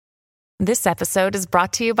This episode is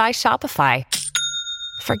brought to you by Shopify.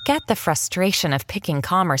 Forget the frustration of picking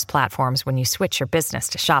commerce platforms when you switch your business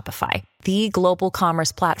to Shopify, the global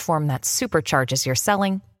commerce platform that supercharges your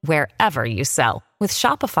selling wherever you sell. With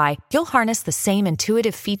Shopify, you'll harness the same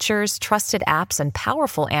intuitive features, trusted apps, and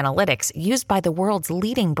powerful analytics used by the world's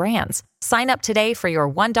leading brands. Sign up today for your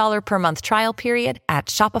 $1 per month trial period at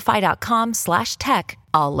shopify.com/tech,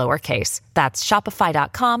 all lowercase. That's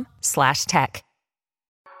shopify.com/tech.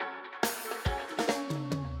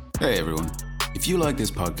 Hey everyone. If you like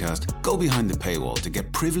this podcast, go behind the paywall to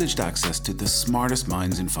get privileged access to the smartest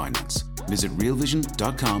minds in finance. Visit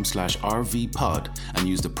realvision.com/rvpod and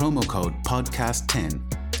use the promo code podcast10.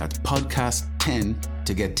 That's podcast10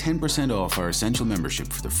 to get 10% off our essential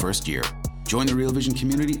membership for the first year. Join the Real Vision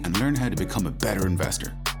community and learn how to become a better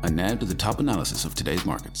investor. And now to the top analysis of today's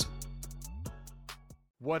markets.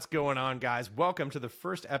 What's going on, guys? Welcome to the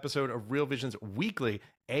first episode of Real Vision's weekly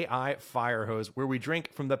AI Fire Hose, where we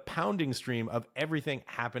drink from the pounding stream of everything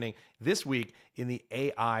happening this week in the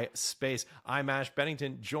AI space. I'm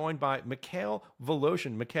Bennington, joined by Mikhail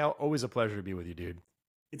Voloshin. Mikhail, always a pleasure to be with you, dude.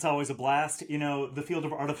 It's always a blast. You know, the field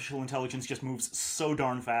of artificial intelligence just moves so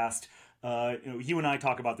darn fast. You and I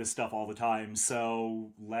talk about this stuff all the time,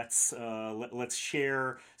 so let's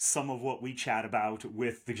share some of what we chat about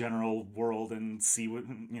with the general world and see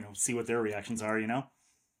what their reactions are.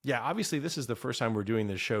 Yeah, obviously this is the first time we're doing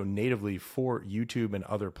this show natively for YouTube and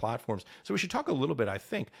other platforms. So we should talk a little bit, I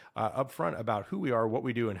think, up front about who we are, what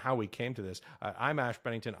we do, and how we came to this. I'm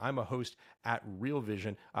Bennington. I'm a host at Real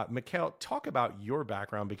Vision. Mikhail, talk about your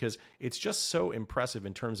background, because it's just so impressive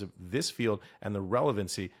in terms of this field and the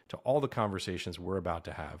relevancy to all the conversations we're about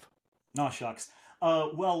to have. Oh, shucks.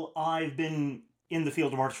 Well, I've been in the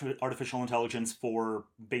field of artificial intelligence for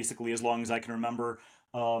basically as long as I can remember,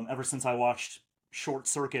 ever since I watched Short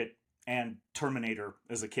Circuit and Terminator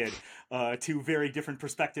as a kid, two very different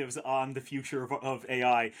perspectives on the future of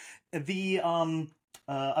AI.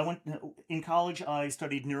 I went in college. I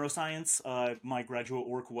studied neuroscience. My graduate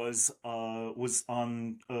work was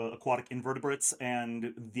on aquatic invertebrates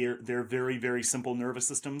and their very, very simple nervous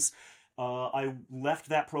systems. I left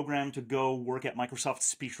that program to go work at Microsoft's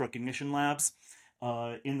speech recognition labs.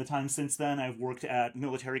 In the time since then, I've worked at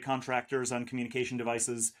military contractors on communication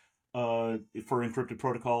devices for encrypted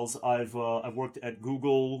protocols. I've worked at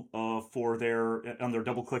Google on their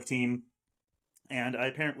DoubleClick team, and I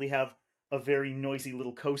apparently have a very noisy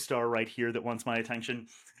little co-star right here that wants my attention.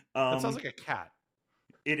 That sounds like a cat.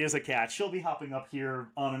 It is a cat. She'll be hopping up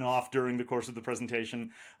here on and off during the course of the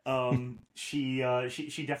presentation. She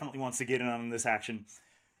definitely wants to get in on this action.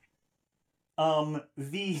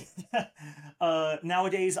 Nowadays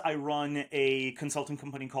I run a consulting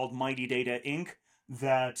company called Mighty Data Inc.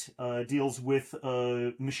 that deals with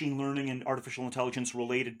machine learning and artificial intelligence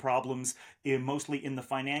related problems, mostly in the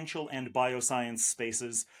financial and bioscience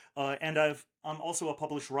spaces. And I'm also a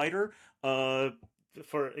published writer. I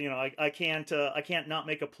can't not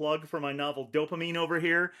make a plug for my novel Dopamine over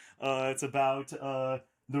here. It's about the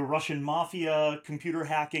Russian mafia, computer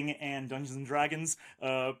hacking, and Dungeons and Dragons.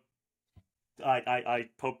 I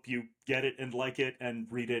hope you get it and like it and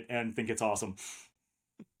read it and think it's awesome.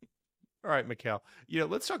 All right, Mikhail,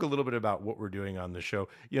 let's talk a little bit about what we're doing on the show.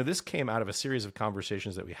 This came out of a series of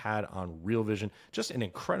conversations that we had on Real Vision, just an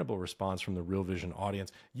incredible response from the Real Vision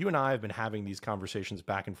audience. You and I have been having these conversations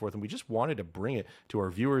back and forth, and we just wanted to bring it to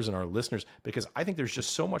our viewers and our listeners, because I think there's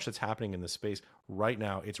just so much that's happening in this space right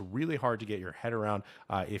now. It's really hard to get your head around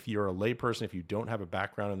if you're a layperson, if you don't have a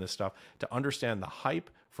background in this stuff, to understand the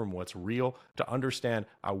hype from what's real, to understand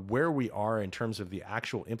where we are in terms of the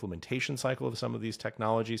actual implementation cycle of some of these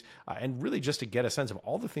technologies, and really just to get a sense of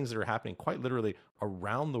all the things that are happening quite literally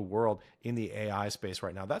around the world in the AI space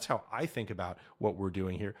right now. That's how I think about what we're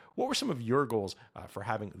doing here. What were some of your goals for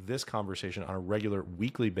having this conversation on a regular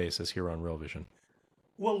weekly basis here on Real Vision?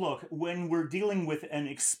 Well, look, when we're dealing with an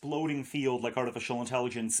exploding field like artificial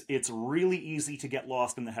intelligence, it's really easy to get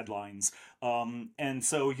lost in the headlines. And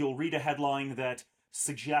so you'll read a headline that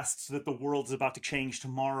suggests that the world's about to change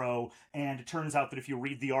tomorrow, and it turns out that if you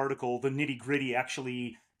read the article, the nitty-gritty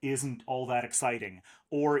actually isn't all that exciting.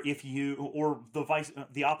 Or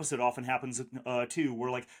the opposite often happens too, where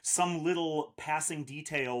like some little passing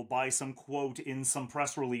detail by some quote in some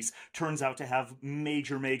press release turns out to have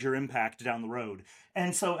major impact down the road.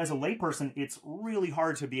 And so as a layperson, it's really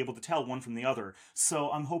hard to be able to tell one from the other. So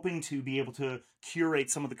I'm hoping to be able to curate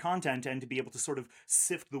some of the content and to be able to sort of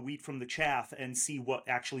sift the wheat from the chaff and see what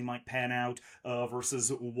actually might pan out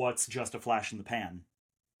versus what's just a flash in the pan.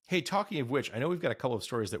 Hey, talking of which, I know we've got a couple of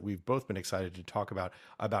stories that we've both been excited to talk about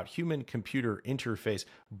human-computer interface,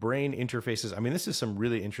 brain interfaces. I mean, this is some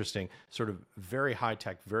really interesting, sort of very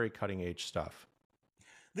high-tech, very cutting-edge stuff.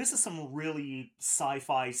 This is some really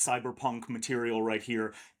sci-fi cyberpunk material right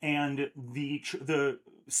here, and the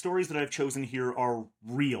stories that I've chosen here are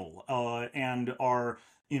real and are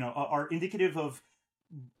indicative of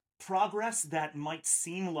progress that might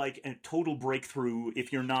seem like a total breakthrough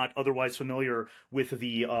if you're not otherwise familiar with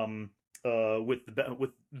the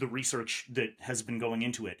research that has been going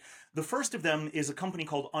into it. The first of them is a company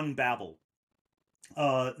called Unbabel.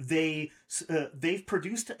 They've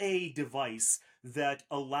produced a device that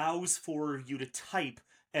allows for you to type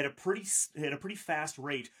at a pretty fast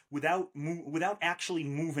rate without actually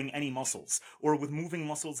moving any muscles, or with moving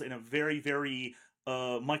muscles in a very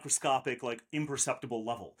microscopic, like imperceptible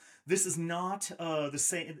level. This is not the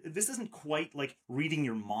same. This isn't quite like reading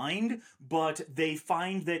your mind, but they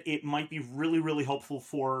find that it might be really helpful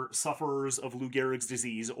for sufferers of Lou Gehrig's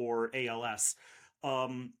disease or ALS.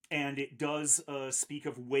 And it does speak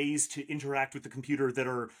of ways to interact with the computer that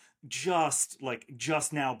are just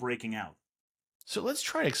now breaking out. So let's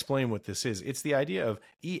try and explain what this is. It's the idea of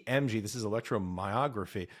EMG. This is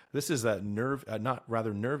electromyography. This is that nerve, not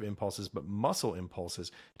rather nerve impulses, but muscle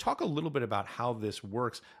impulses. Talk a little bit about how this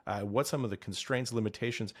works, what some of the constraints,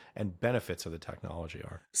 limitations, and benefits of the technology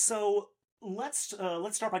are. So let's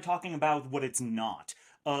start by talking about what it's not.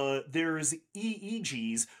 There's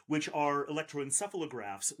EEGs, which are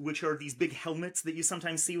electroencephalographs, which are these big helmets that you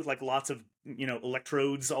sometimes see with like lots of,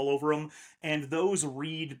 electrodes all over them, and those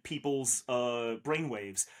read people's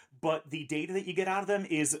brainwaves. But the data that you get out of them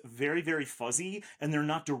is very fuzzy, and they're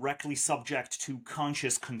not directly subject to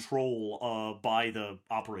conscious control by the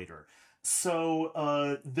operator.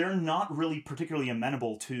 So they're not really particularly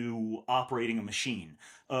amenable to operating a machine.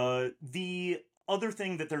 The other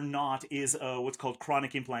thing that they're not is what's called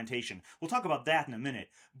chronic implantation. We'll talk about that in a minute,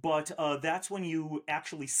 but that's when you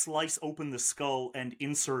actually slice open the skull and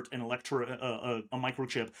insert a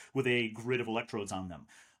microchip with a grid of electrodes on them.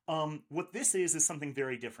 What this is something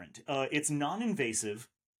very different. It's non-invasive.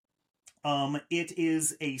 It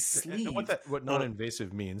is a sleeve. And what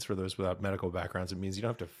non-invasive means, for those without medical backgrounds, it means you don't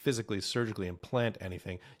have to physically, surgically implant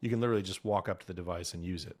anything. You can literally just walk up to the device and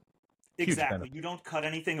use it. Exactly. You don't cut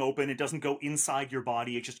anything open. It doesn't go inside your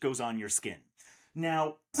body. It just goes on your skin.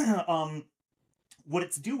 Now, what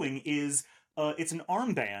it's doing is it's an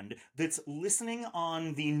armband that's listening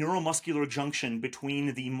on the neuromuscular junction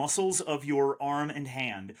between the muscles of your arm and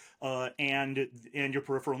hand and your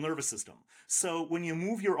peripheral nervous system. So when you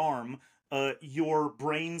move your arm, your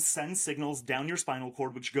brain sends signals down your spinal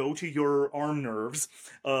cord, which go to your arm nerves.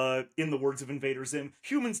 In the words of Invader Zim,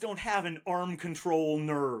 humans don't have an arm control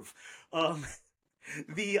nerve. And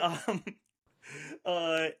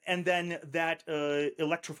then that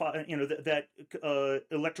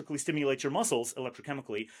electrically stimulates your muscles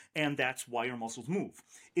electrochemically, and that's why your muscles move.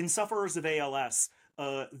 In sufferers of ALS,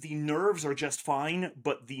 the nerves are just fine,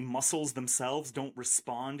 but the muscles themselves don't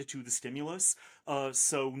respond to the stimulus,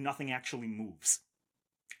 so nothing actually moves.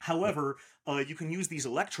 However, you can use these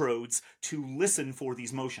electrodes to listen for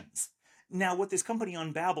these motions. Now, what this company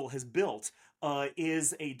Unbabel has built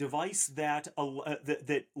is a device that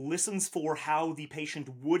listens for how the patient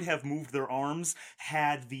would have moved their arms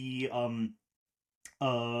had their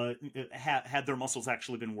muscles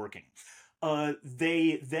actually been working.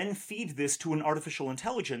 They then feed this to an artificial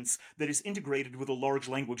intelligence that is integrated with a large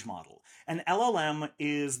language model. An LLM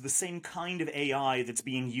is the same kind of AI that's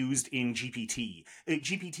being used in GPT.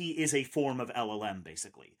 GPT is a form of LLM,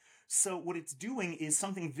 basically. So what it's doing is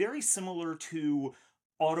something very similar to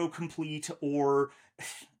autocomplete, or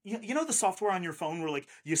the software on your phone where like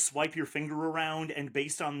you swipe your finger around and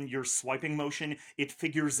based on your swiping motion it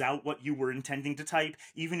figures out what you were intending to type,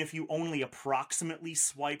 even if you only approximately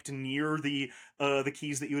swiped near the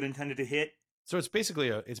keys that you had intended to hit. So it's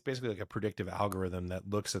basically like a predictive algorithm that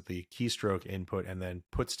looks at the keystroke input and then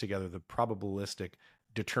puts together the probabilistic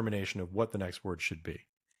determination of what the next word should be.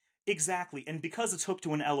 Exactly, and because it's hooked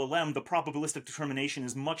to an LLM, the probabilistic determination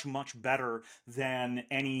is much better than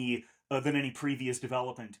any previous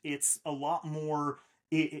development. It's a lot more.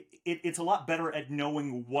 It's a lot better at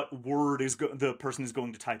knowing what word the person is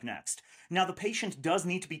going to type next. Now, the patient does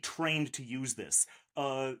need to be trained to use this.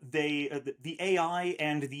 The AI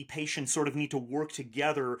and the patient sort of need to work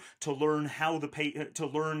together to learn how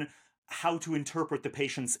to interpret the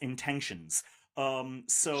patient's intentions.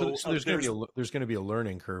 So there's going to be a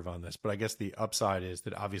learning curve on this, but I guess the upside is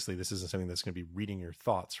that obviously this isn't something that's going to be reading your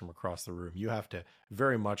thoughts from across the room. You have to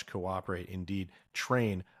very much cooperate, indeed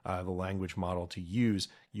train the language model to use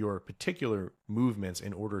your particular movements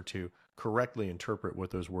in order to correctly interpret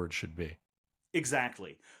what those words should be.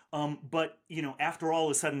 Exactly. But after all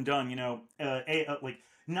is said and done,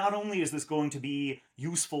 not only is this going to be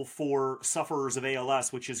useful for sufferers of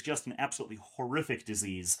ALS, which is just an absolutely horrific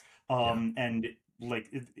disease, and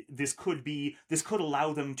this could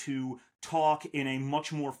allow them to talk in a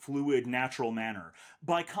much more fluid, natural manner.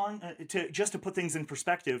 Just to put things in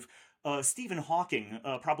perspective, Stephen Hawking,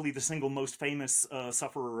 probably the single most famous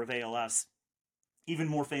sufferer of ALS, even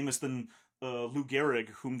more famous than Lou Gehrig,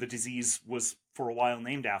 whom the disease was for a while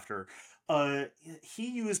named after. He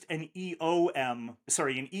used an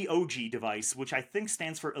EOG device, which I think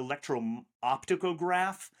stands for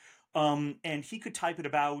electro-opticograph, and he could type at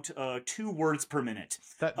about 2 words per minute.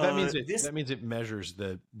 That means it measures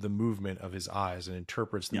the movement of his eyes and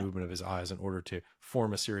interprets the movement of his eyes in order to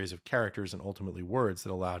form a series of characters and ultimately words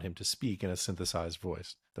that allowed him to speak in a synthesized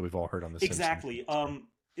voice that we've all heard on the exactly.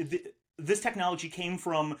 This technology came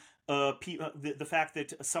from the fact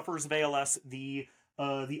that sufferers of ALS, the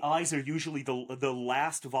eyes are usually the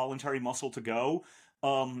last voluntary muscle to go,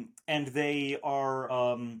 and they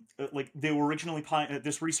are they were originally.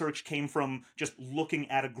 This research came from just looking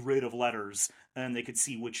at a grid of letters, and they could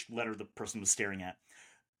see which letter the person was staring at.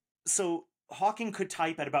 So Hawking could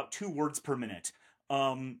type at about 2 words per minute.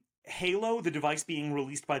 Halo, the device being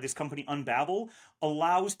released by this company Unbabel,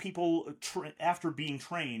 allows people, after being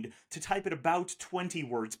trained, to type at about 20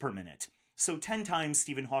 words per minute. So 10 times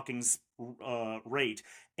Stephen Hawking's rate.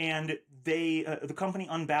 And the company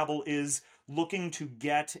Unbabel is looking to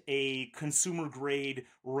get a consumer grade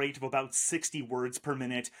rate of about 60 words per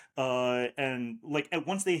minute. And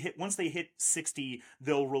once they hit 60,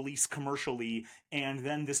 they'll release commercially, and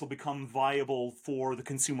then this will become viable for the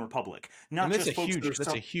consumer public. That's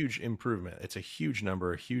a huge improvement. It's a huge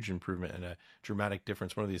number, a huge improvement, and a dramatic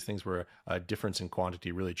difference. One of these things where a difference in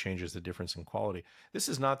quantity really changes the difference in quality. This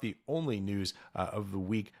is not the only news of the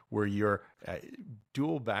week where your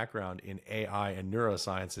dual background in AI and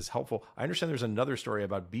neuroscience is helpful. I understand there's another story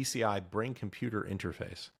about BCI, brain-computer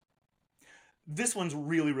interface. This one's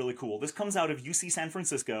really, really cool. This comes out of UC San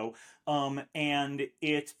Francisco, and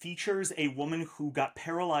it features a woman who got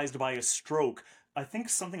paralyzed by a stroke, I think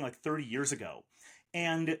something like 30 years ago.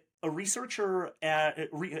 And a research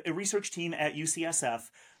team at UCSF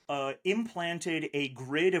implanted a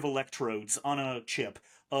grid of electrodes on a chip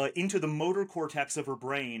into the motor cortex of her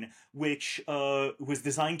brain, which was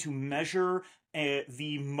designed to measure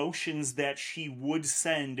the motions that she would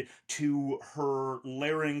send to her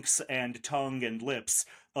larynx and tongue and lips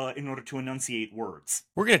in order to enunciate words.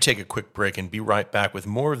 We're going to take a quick break and be right back with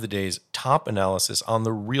more of the day's top analysis on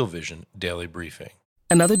the Real Vision Daily Briefing.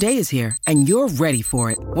 Another day is here, and you're ready for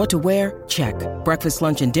it. What to wear? Check. Breakfast,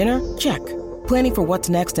 lunch, and dinner? Check. Planning for what's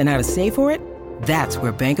next and how to save for it? That's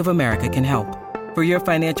where Bank of America can help. For your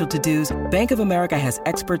financial to-dos, Bank of America has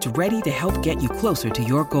experts ready to help get you closer to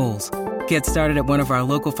your goals. Get started at one of our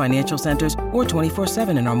local financial centers or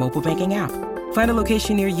 24/7 in our mobile banking app. Find a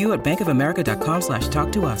location near you at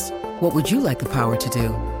bankofamerica.com/talktous. What would you like the power to do?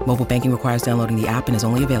 Mobile banking requires downloading the app and is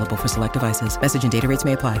only available for select devices. Message and data rates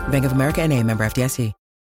may apply. Bank of America N.A., member FDIC.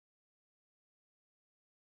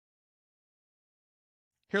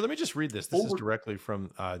 Here, let me just read this. This is directly from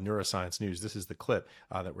Neuroscience News. This is the clip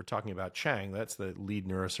that we're talking about. Chang, that's the lead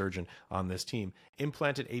neurosurgeon on this team,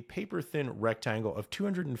 implanted a paper-thin rectangle of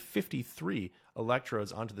 253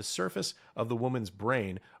 electrodes onto the surface of the woman's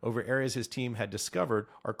brain over areas his team had discovered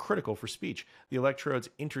are critical for speech. The electrodes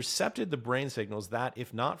intercepted the brain signals that,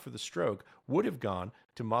 if not for the stroke, would have gone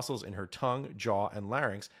to muscles in her tongue, jaw, and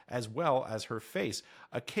larynx, as well as her face.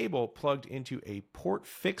 A cable plugged into a port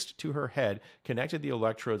fixed to her head connected the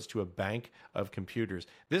electrodes to a bank of computers.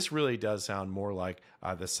 This really does sound more like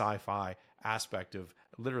the sci-fi aspect of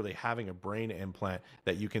literally having a brain implant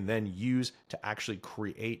that you can then use to actually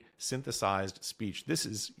create synthesized speech. This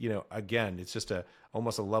is, again, it's just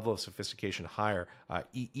almost a level of sophistication higher,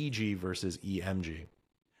 EEG versus EMG.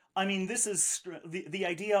 I mean, this is the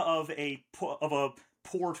idea of a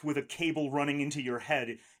port with a cable running into your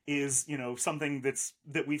head is, something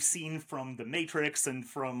that we've seen from The Matrix and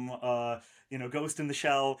from, Ghost in the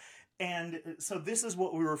Shell. And so this is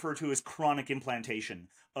what we refer to as chronic implantation.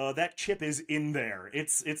 That chip is in there.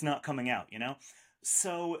 It's not coming out,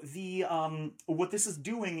 So the what this is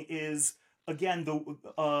doing is again,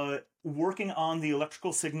 the working on the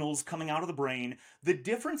electrical signals coming out of the brain. The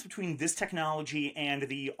difference between this technology and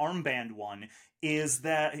the armband one is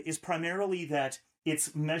primarily that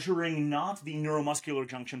it's measuring not the neuromuscular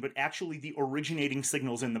junction, but actually the originating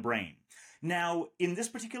signals in the brain. Now, in this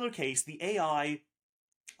particular case, the AI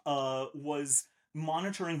was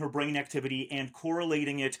monitoring her brain activity and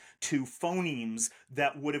correlating it to phonemes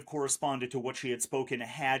that would have corresponded to what she had spoken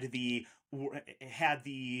had the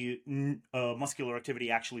muscular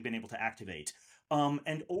activity actually been able to activate.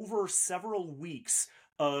 And over several weeks,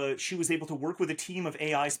 she was able to work with a team of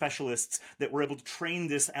AI specialists that were able to train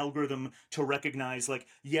this algorithm to recognize, like,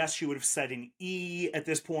 yes, she would have said an E at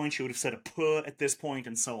this point, she would have said a P at this point,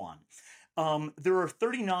 and so on. There are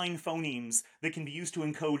 39 phonemes that can be used to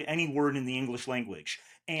encode any word in the English language.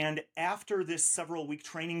 And after this several-week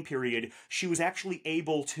training period, she was actually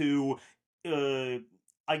able to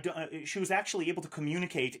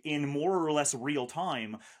communicate in more or less real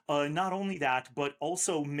time. Not only that, but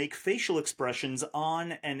also make facial expressions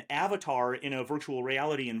on an avatar in a virtual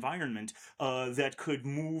reality environment that could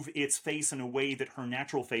move its face in a way that her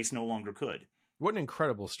natural face no longer could. What an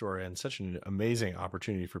incredible story, and such an amazing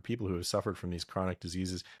opportunity for people who have suffered from these chronic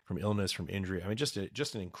diseases, from illness, from injury. I mean, just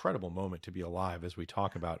an incredible moment to be alive as we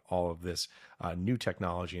talk about all of this new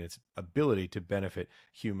technology and its ability to benefit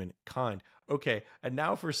humankind. Okay, and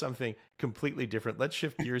now for something completely different. Let's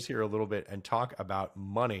shift gears here a little bit and talk about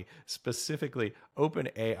money, specifically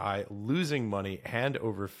OpenAI losing money hand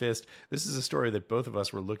over fist. This is a story that both of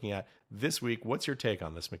us were looking at this week. What's your take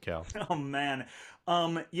on this, Mikhail? Oh, man.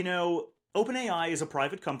 OpenAI is a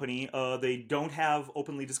private company. They don't have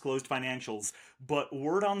openly disclosed financials, but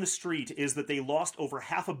word on the street is that they lost over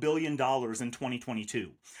 $500 million in 2022.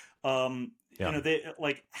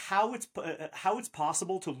 How it's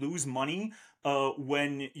possible to lose money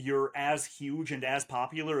when you're as huge and as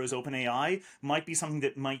popular as OpenAI might be something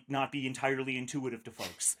that might not be entirely intuitive to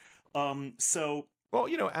folks. Well,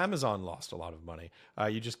 Amazon lost a lot of money.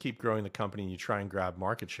 You just keep growing the company and you try and grab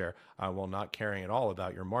market share while not caring at all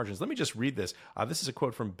about your margins. Let me just read this. This is a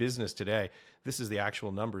quote from Business Today. This is the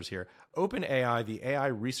actual numbers here. OpenAI, the AI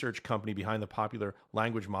research company behind the popular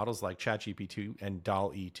language models like ChatGPT and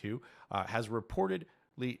DALL-E 2, has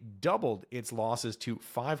reportedly doubled its losses to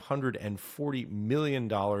 $540 million in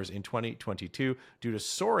 2022 due to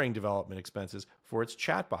soaring development expenses for its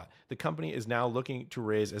chatbot. The company is now looking to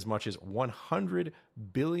raise as much as $100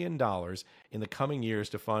 billion in the coming years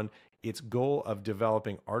to fund its goal of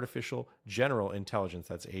developing artificial general intelligence,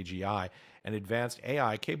 that's AGI, an advanced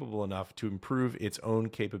AI capable enough to improve its own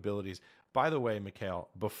capabilities. By the way, Mikhail,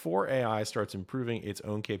 before AI starts improving its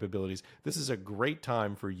own capabilities, this is a great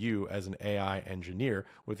time for you as an AI engineer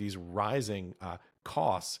with these rising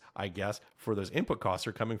costs, I guess, for those input costs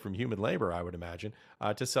are coming from human labor, I would imagine,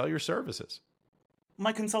 to sell your services.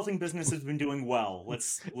 My consulting business has been doing well.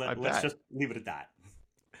 Let's just leave it at that.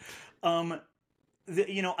 I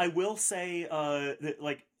will say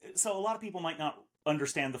that, so a lot of people might not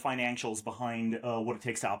understand the financials behind what it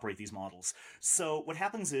takes to operate these models. So what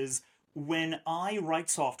happens is, when I write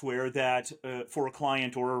software that for a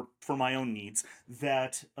client or for my own needs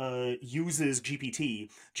that uses GPT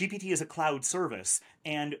is a cloud service,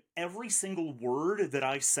 and every single word that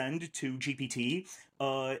I send to GPT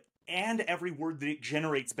and every word that it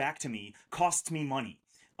generates back to me costs me money.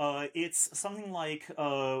 It's something like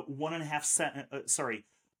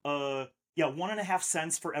 1.5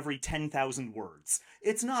 cents for every 10,000 words.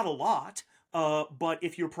 It's not a lot. But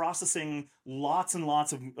if you're processing lots and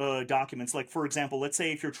lots of documents, like, for example, let's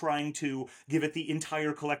say if you're trying to give it the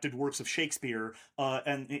entire collected works of Shakespeare,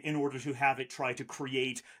 and in order to have it try to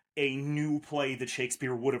create a new play that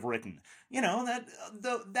Shakespeare would have written,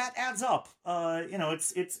 that adds up.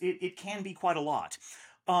 It can be quite a lot.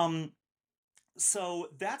 So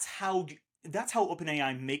that's how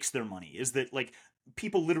OpenAI makes their money, is that, like,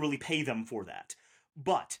 people literally pay them for that.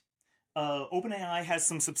 But OpenAI has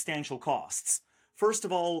some substantial costs. First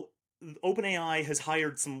of all, OpenAI has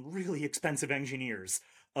hired some really expensive engineers,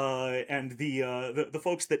 and the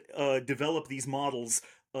folks that develop these models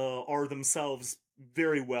are themselves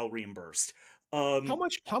very well reimbursed. How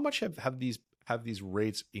much have these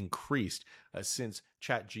rates increased since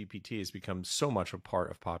ChatGPT has become so much a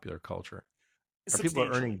part of popular culture? Are people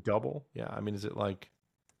earning double? Yeah, I mean, is it like?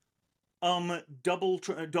 Double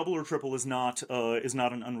or triple is not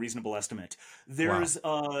an unreasonable estimate. There's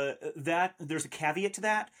there's a caveat to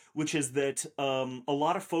that, which is that a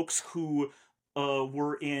lot of folks who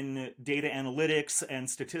were in data analytics and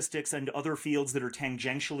statistics and other fields that are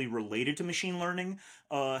tangentially related to machine learning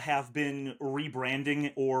have been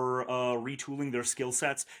rebranding or retooling their skill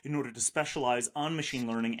sets in order to specialize on machine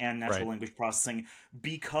learning and natural language processing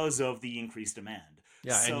because of the increased demand.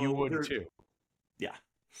 Yeah, and you would too. Yeah.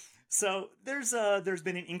 So there's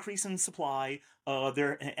been an increase in supply, and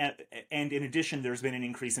in addition, there's been an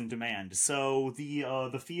increase in demand. So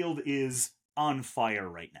the field is on fire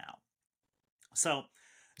right now. So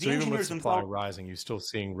the even with engineers supply themselves rising, you're still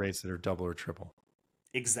seeing rates that are double or triple.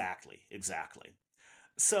 exactly.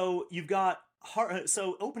 So you've got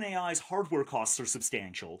so OpenAI's hardware costs are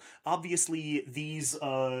substantial. Obviously, the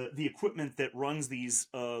equipment that runs these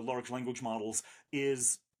large language models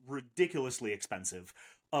is ridiculously expensive,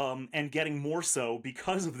 and getting more so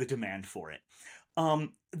because of the demand for it.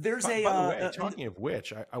 There's By the way, talking of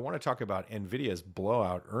which, I want to talk about NVIDIA's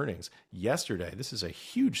blowout earnings yesterday. This is a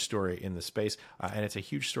huge story in the space, and it's a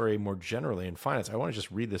huge story more generally in finance. I want to just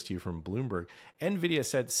read this to you from Bloomberg. NVIDIA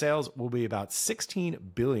said sales will be about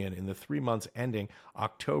 $16 billion in the 3 months ending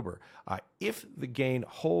October. If the gain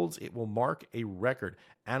holds, it will mark a record.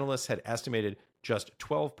 Analysts had estimated just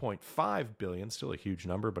 $12.5 billion, still a huge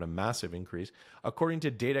number, but a massive increase. According to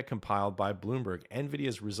data compiled by Bloomberg,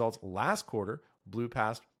 NVIDIA's results last quarter blew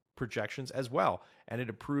past projections as well, and it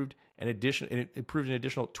approved an additional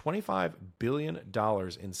 $25 billion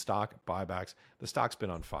in stock buybacks. The stock's been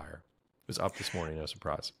on fire. It was up this morning, no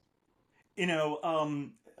surprise. You know,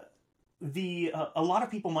 a lot of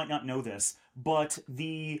people might not know this, but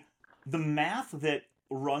the math that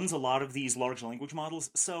runs a lot of these large language models.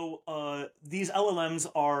 So these LLMs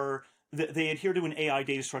they adhere to an AI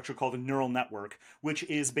data structure called a neural network, which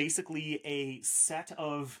is basically a set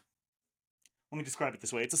of, let me describe it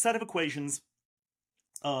this way. It's a set of equations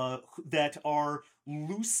that are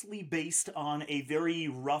loosely based on a very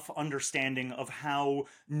rough understanding of how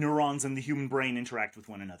neurons in the human brain interact with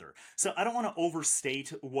one another. So I don't want to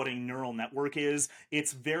overstate what a neural network is.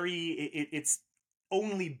 It's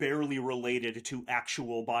only barely related to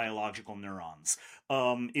actual biological neurons,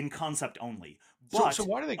 in concept only. But, so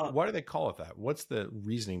why do they call it that? What's the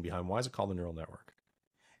reasoning behind why is it called a neural network?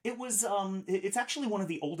 It's actually one of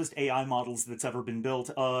the oldest AI models that's ever been built,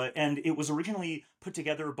 and it was originally put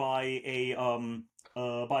together by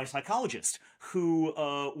a psychologist who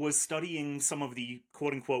was studying some of the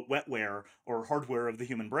quote unquote wetware or hardware of the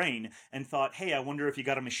human brain, and thought, hey, I wonder if you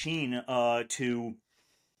got a machine to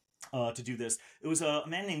do this. It was a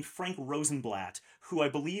man named Frank Rosenblatt who I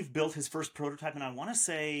believe built his first prototype, and I want to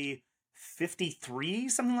say 53,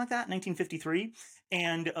 something like that, 1953.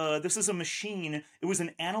 And this is a machine. It was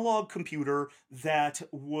an analog computer that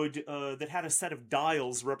had a set of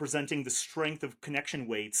dials representing the strength of connection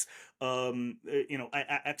weights,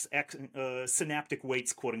 synaptic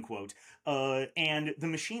weights, quote unquote. And the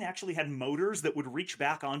machine actually had motors that would reach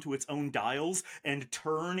back onto its own dials and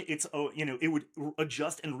turn its own, it would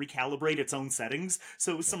adjust and recalibrate its own settings.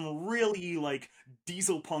 So it was some really like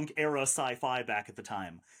diesel punk era sci-fi back at the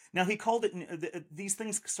time. Now, he called it, these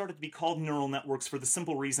things started to be called neural networks for the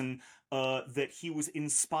simple reason that he was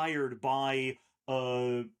inspired by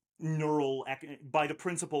by the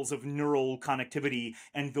principles of neural connectivity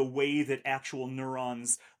and the way that actual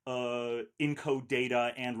neurons encode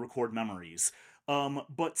data and record memories.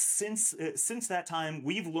 But since that time,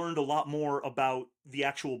 we've learned a lot more about the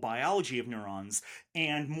actual biology of neurons,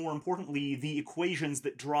 and more importantly, the equations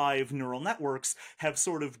that drive neural networks have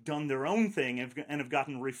sort of done their own thing and have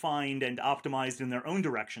gotten refined and optimized in their own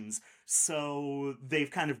directions. So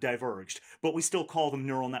they've kind of diverged, but we still call them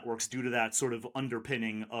neural networks due to that sort of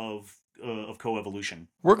underpinning of coevolution.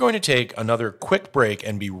 We're going to take another quick break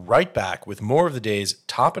and be right back with more of the day's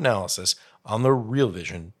top analysis on the Real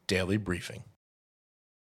Vision Daily Briefing.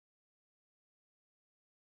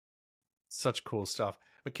 Such cool stuff.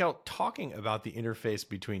 Mikhail, talking about the interface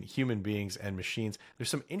between human beings and machines, there's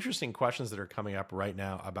some interesting questions that are coming up right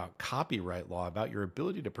now about copyright law, about your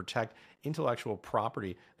ability to protect intellectual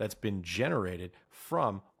property that's been generated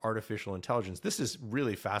from artificial intelligence. This is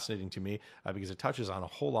really fascinating to me because it touches on a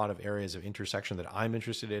whole lot of areas of intersection that I'm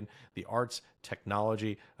interested in, the arts,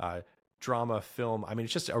 technology, drama, film. I mean,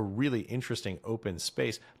 it's just a really interesting open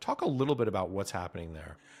space. Talk a little bit about what's happening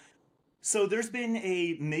there. So there's been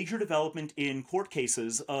a major development in court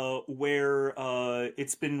cases where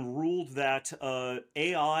it's been ruled that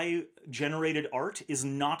AI-generated art is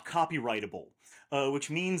not copyrightable,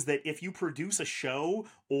 which means that if you produce a show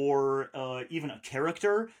or even a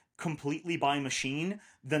character completely by machine,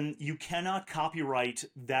 then you cannot copyright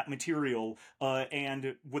that material,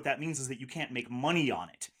 and what that means is that you can't make money on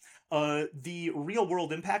it. The real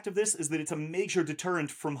world impact of this is that it's a major deterrent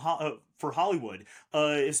for Hollywood.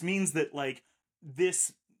 It means that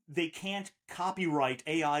they can't copyright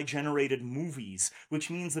AI generated movies, which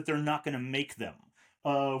means that they're not going to make them,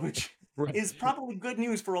 which Right. is probably good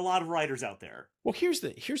news for a lot of writers out there. Well, here's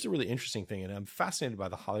the really interesting thing, and I'm fascinated by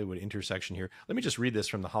the Hollywood intersection here. Let me just read this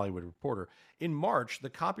from the Hollywood Reporter. In March, the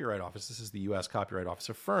Copyright Office, this is the U.S. Copyright Office,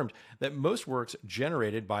 affirmed that most works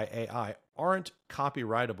generated by AI aren't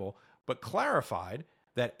copyrightable, but clarified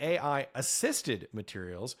that AI-assisted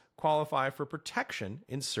materials qualify for protection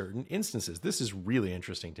in certain instances. This is really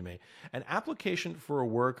interesting to me. An application for a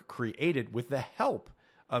work created with the help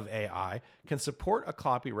of AI can support a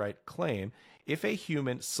copyright claim if a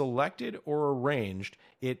human selected or arranged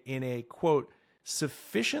it in a, quote,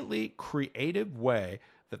 sufficiently creative way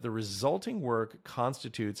that the resulting work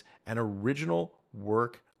constitutes an original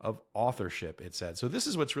work of authorship, it said. So this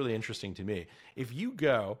is what's really interesting to me. If you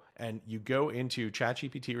go into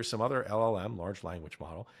ChatGPT or some other LLM, large language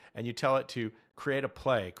model, and you tell it to create a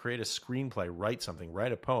play, create a screenplay, write something,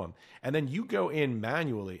 write a poem, and then you go in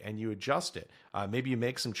manually and you adjust it. Maybe you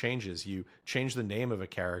make some changes. You change the name of a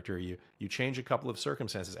character. You change a couple of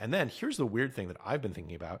circumstances. And then here's the weird thing that I've been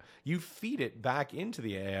thinking about. You feed it back into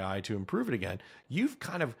the AI to improve it again. You've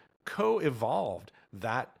kind of co-evolved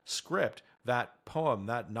that script, that poem,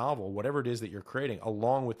 that novel, whatever it is that you're creating,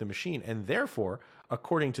 along with the machine. And therefore,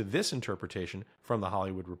 according to this interpretation from the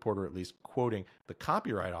Hollywood Reporter, at least quoting the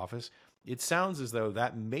Copyright Office, it sounds as though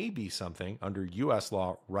that may be something under U.S.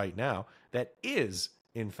 law right now that is,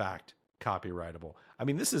 in fact, copyrightable. I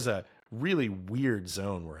mean, this is a really weird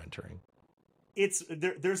zone we're entering.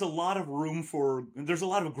 There's a lot of room there's a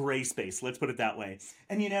lot of gray space, let's put it that way.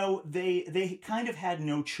 And they kind of had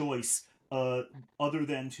no choice other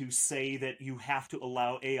than to say that you have to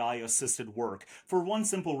allow AI assisted work for one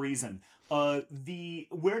simple reason. Where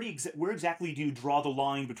exactly do you draw the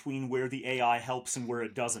line between where the AI helps and where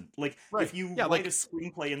it doesn't? Like, right. If you write a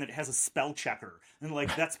screenplay and it has a spell checker, and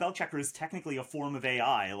that spell checker is technically a form of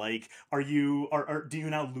AI. Like, do you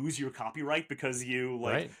now lose your copyright because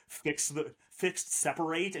you fixed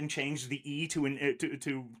separate and changed the E to an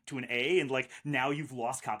A, and now you've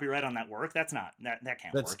lost copyright on that work? That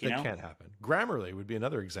can't work. That can't happen. Grammarly would be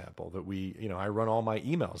another example that I run all my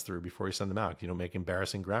emails through before you send them out. Make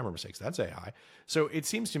embarrassing grammar mistakes. That's AI. So it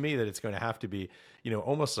seems to me that it's going to have to be,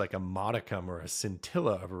 almost like a modicum or a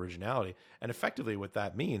scintilla of originality. And effectively what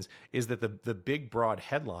that means is that the big broad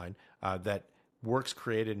headline that works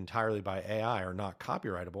created entirely by AI are not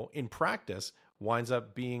copyrightable, in practice winds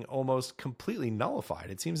up being almost completely nullified.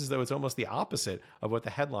 It seems as though it's almost the opposite of what the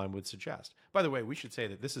headline would suggest. By the way, we should say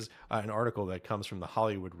that this is an article that comes from the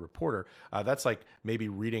Hollywood Reporter. That's like maybe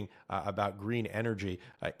reading about green energy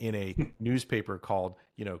in a newspaper called,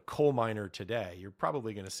 Coal Miner Today. You're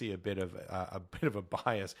probably going to see a bit of a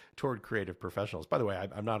bias toward creative professionals. By the way,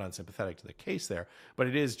 I'm not unsympathetic to the case there, but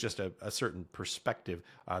it is just a certain perspective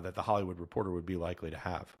that the Hollywood Reporter would be likely to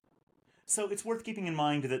have. So it's worth keeping in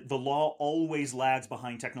mind that the law always lags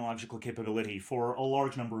behind technological capability for a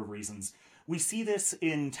large number of reasons. We see this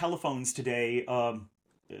in telephones today,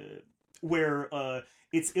 where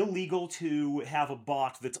it's illegal to have a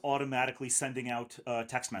bot that's automatically sending out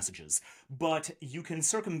text messages. But you can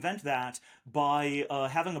circumvent that by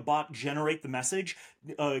having a bot generate the message,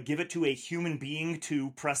 give it to a human being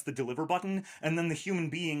to press the deliver button, and then the human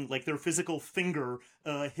being, their physical finger,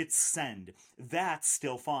 hits send. That's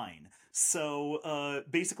still fine. So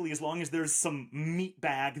basically, as long as there's some meat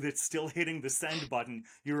bag that's still hitting the send button,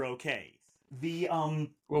 you're okay. Well,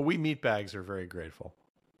 we meatbags are very grateful.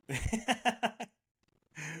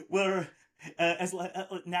 Well,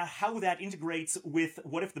 now how that integrates with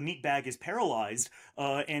what if the meat bag is paralyzed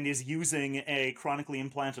and is using a chronically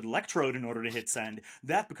implanted electrode in order to hit send,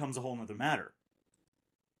 that becomes a whole nother matter.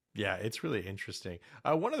 Yeah, it's really interesting.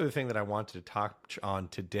 One other thing that I wanted to touch on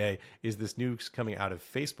today is this news coming out of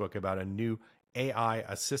Facebook about a new AI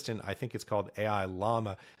assistant. I think it's called AI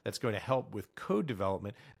Llama, that's going to help with code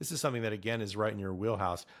development. This is something that, again, is right in your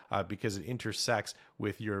wheelhouse because it intersects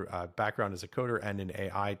with your background as a coder and in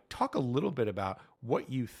AI. Talk a little bit about what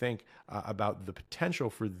you think about the potential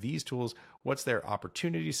for these tools. What's their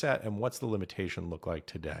opportunity set and what's the limitation look like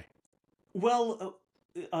today? Well,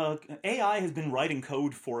 AI has been writing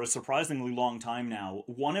code for a surprisingly long time now.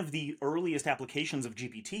 One of the earliest applications of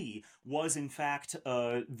GPT was, in fact,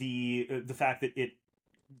 the fact that it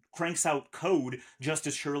cranks out code just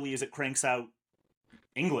as surely as it cranks out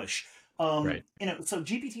English. Right. So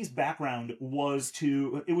GPT's background was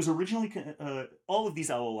originally all of these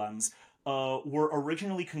LLMs were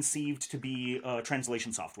originally conceived to be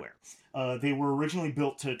translation software. They were originally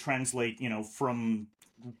built to translate, from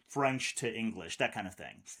French to English, that kind of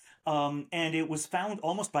thing. And it was found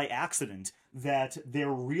almost by accident that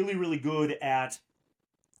they're really, really good at,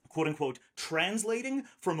 quote unquote, translating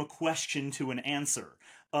from a question to an answer.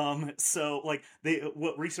 So like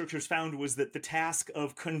what researchers found was that the task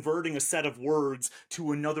of converting a set of words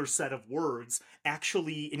to another set of words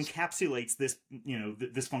actually encapsulates this,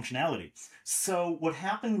 this functionality. So what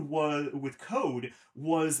happened with code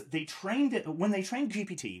was when they trained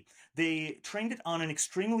GPT, they trained it on an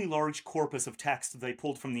extremely large corpus of text that they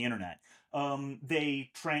pulled from the internet. They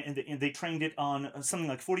trained it on something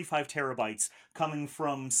like 45 terabytes coming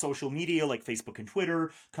from social media like Facebook and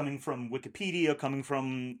Twitter, coming from Wikipedia, coming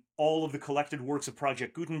from all of the collected works of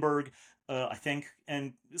Project Gutenberg, I think,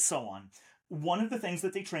 and so on. One of the things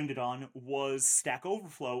that they trained it on was Stack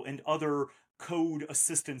Overflow and other code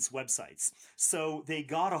assistance websites. So they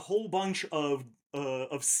got a whole bunch of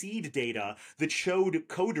seed data that showed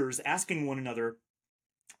coders asking one another,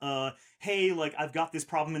 hey, like, I've got this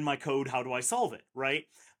problem in my code, how do I solve it, right?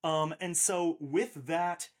 And so with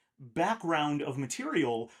that background of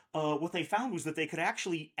material, what they found was that they could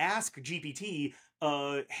actually ask GPT,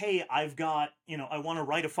 hey, I've got, I want to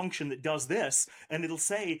write a function that does this, and it'll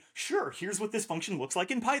say, sure, here's what this function looks like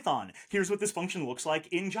in Python. Here's what this function looks like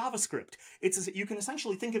in JavaScript. You can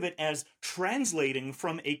essentially think of it as translating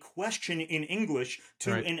from a question in English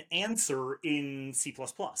to an answer in C++.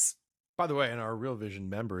 By the way, and our Real Vision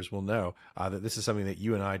members will know that this is something that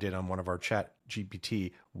you and I did on one of our Chat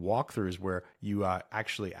GPT walkthroughs, where you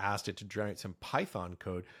actually asked it to generate some Python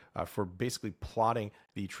code for basically plotting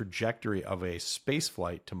the trajectory of a space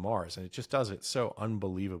flight to Mars. And it just does it so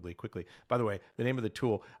unbelievably quickly. By the way, the name of the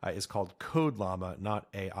tool is called Code Llama, not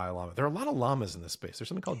AI Llama. There are a lot of llamas in this space. There's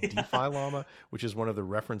something called DeFi Llama, which is one of the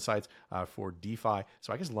reference sites for DeFi.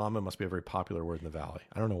 So I guess llama must be a very popular word in the Valley.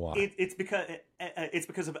 I don't know why. It's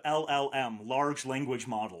because of LLM, large language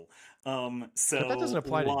model. So but that doesn't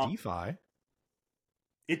apply to DeFi.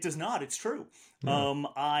 It does not. It's true. Hmm.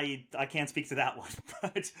 I can't speak to that one,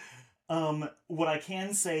 but what I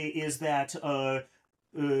can say is that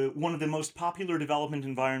one of the most popular development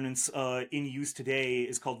environments in use today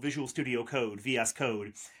is called Visual Studio Code, VS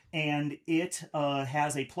Code, and it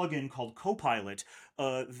has a plugin called Copilot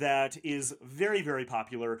that is very, very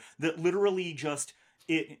popular. That literally just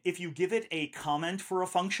if you give it a comment for a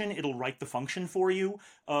function, it'll write the function for you,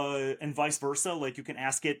 and vice versa. Like, you can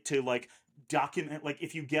ask it to document, like,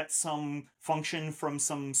 if you get some function from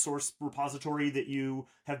some source repository that you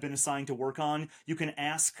have been assigned to work on, you can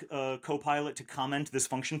ask Copilot to comment this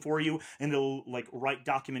function for you, and it'll write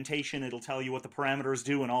documentation. It'll tell you what the parameters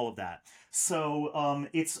do and all of that. So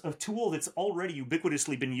it's a tool that's already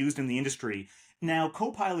ubiquitously been used in the industry. Now,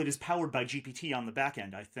 Copilot is powered by GPT on the back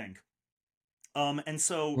end, I think. And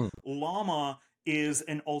so Llama is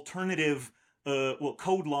an alternative,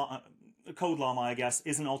 Code Llama, I guess,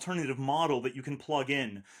 is an alternative model that you can plug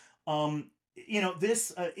in.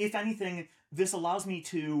 This, if anything, this allows me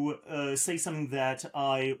to say something that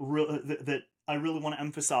I really want to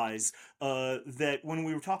emphasize, that when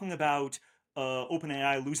we were talking about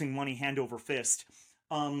OpenAI losing money hand over fist,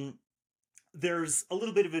 there's a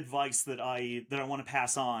little bit of advice that I want to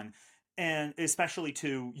pass on. And especially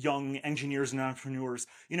to young engineers and entrepreneurs.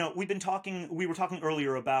 We were talking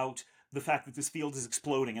earlier about the fact that this field is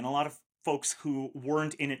exploding, and a lot of folks who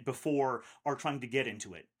weren't in it before are trying to get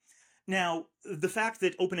into it. Now, the fact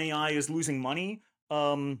that OpenAI is losing money,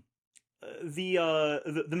 the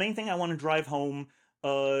main thing I want to drive home,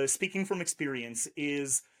 speaking from experience,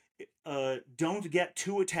 is don't get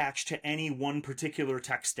too attached to any one particular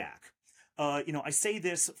tech stack. I say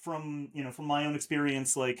this from my own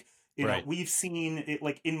experience, we've seen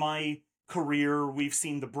it, in my career, we've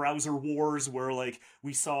seen the browser wars where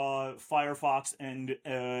we saw Firefox and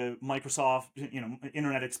Microsoft,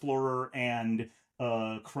 Internet Explorer and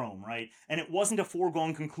Chrome, right? And it wasn't a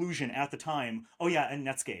foregone conclusion at the time. Oh yeah, and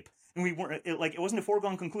Netscape. And we weren't it wasn't a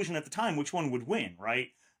foregone conclusion at the time which one would win, right?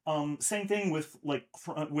 Same thing with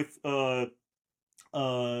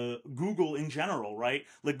Google in general, right?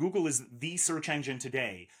 Google is the search engine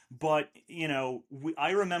today, but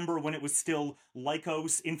I remember when it was still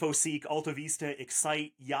Lycos, InfoSeek, AltaVista,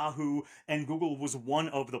 Excite, Yahoo, and Google was one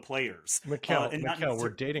of the players. Mikhail, we're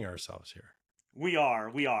dating ourselves here. We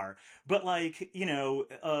are, but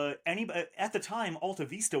anybody at the time,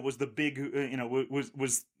 AltaVista was the big,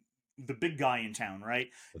 was the big guy in town, right?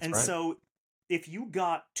 That's right. So if you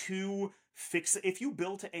got if you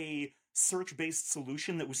built a search-based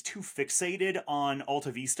solution that was too fixated on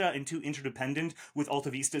AltaVista and too interdependent with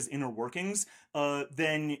AltaVista's inner workings,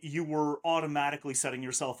 then you were automatically setting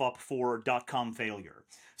yourself up for .com failure.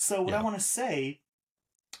 So what I want to say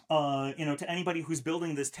to anybody who's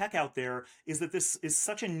building this tech out there, is that this is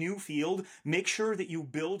such a new field. Make sure that you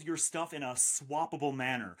build your stuff in a swappable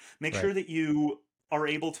manner. Make sure that you are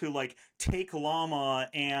able to like take Llama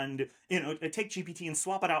and take GPT and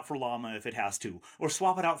swap it out for Llama if it has to, or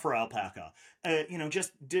swap it out for Alpaca.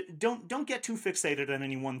 Just don't get too fixated on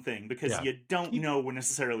any one thing, because you don't know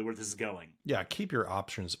necessarily where this is going. Yeah, keep your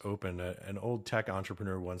options open. An old tech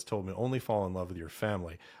entrepreneur once told me, only fall in love with your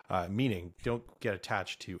family, meaning don't get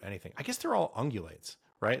attached to anything. I guess they're all ungulates,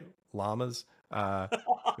 right? Llamas,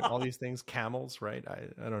 all these things, camels, right?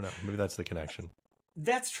 I don't know. Maybe that's the connection.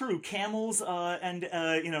 That's true. Camels, and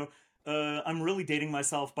I'm really dating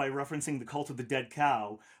myself by referencing the Cult of the Dead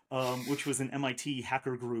Cow, which was an MIT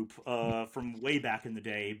hacker group from way back in the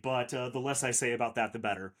day. But the less I say about that, the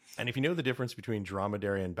better. And if you know the difference between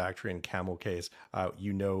dromedary and Bactrian camel case,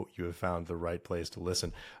 you know you have found the right place to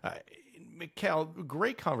listen. Mikhail,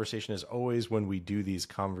 great conversation as always when we do these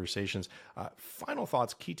conversations. Final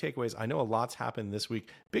thoughts, key takeaways. I know a lot's happened this week.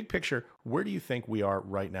 Big picture, where do you think we are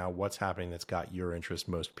right now? What's happening that's got your interest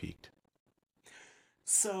most piqued?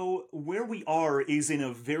 So where we are is in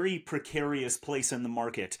a very precarious place in the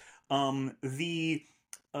market. There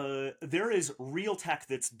is real tech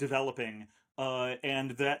that's developing,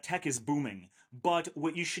 and that tech is booming. But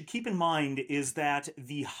what you should keep in mind is that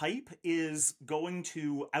the hype is going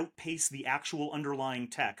to outpace the actual underlying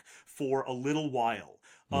tech for a little while.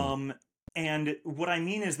 And what I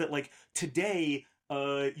mean is that, like, today,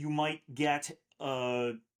 you might get,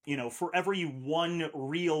 for every one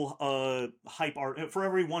real for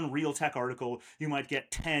every one real tech article, you might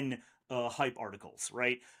get 10 hype articles,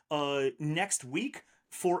 right? Next week,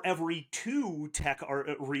 for every 2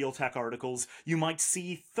 real tech articles, you might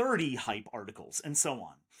see 30 hype articles, and so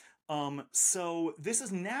on. So this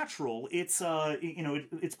is natural. It's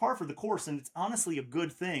it's par for the course, and it's honestly a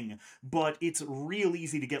good thing. But it's real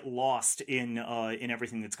easy to get lost in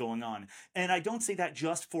everything that's going on. And I don't say that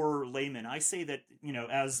just for laymen. I say that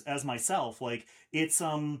as myself, like it's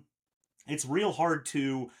real hard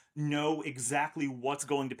to know exactly what's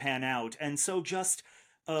going to pan out, and so just.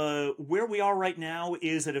 Where we are right now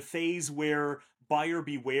is at a phase where buyer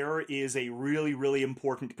beware is a really, really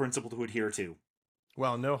important principle to adhere to.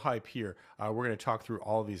 Well, no hype here. We're going to talk through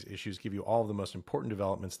all of these issues, give you all of the most important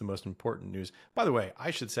developments, the most important news. By the way,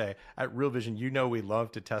 I should say, at Real Vision, we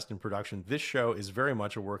love to test in production. This show is very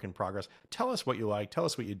much a work in progress. Tell us what you like. Tell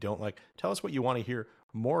us what you don't like. Tell us what you want to hear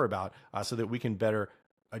more about so that we can better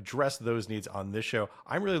address those needs on this show.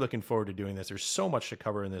 I'm really looking forward to doing this. There's so much to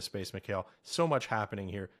cover in this space, Mikhail. So much happening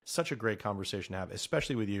here. Such a great conversation to have,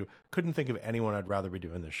 especially with you. Couldn't think of anyone I'd rather be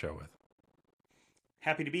doing this show with.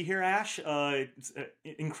 Happy to be here, Ash. It's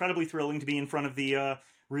incredibly thrilling to be in front of the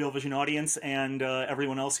Real Vision audience and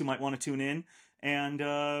everyone else who might want to tune in. And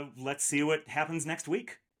let's see what happens next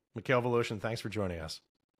week. Mikhail Voloshin, thanks for joining us.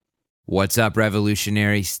 What's up,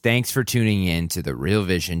 revolutionaries? Thanks for tuning in to the Real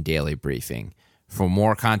Vision Daily Briefing. For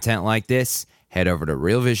more content like this, head over to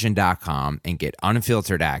realvision.com and get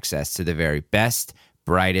unfiltered access to the very best,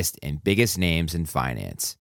 brightest, and biggest names in finance.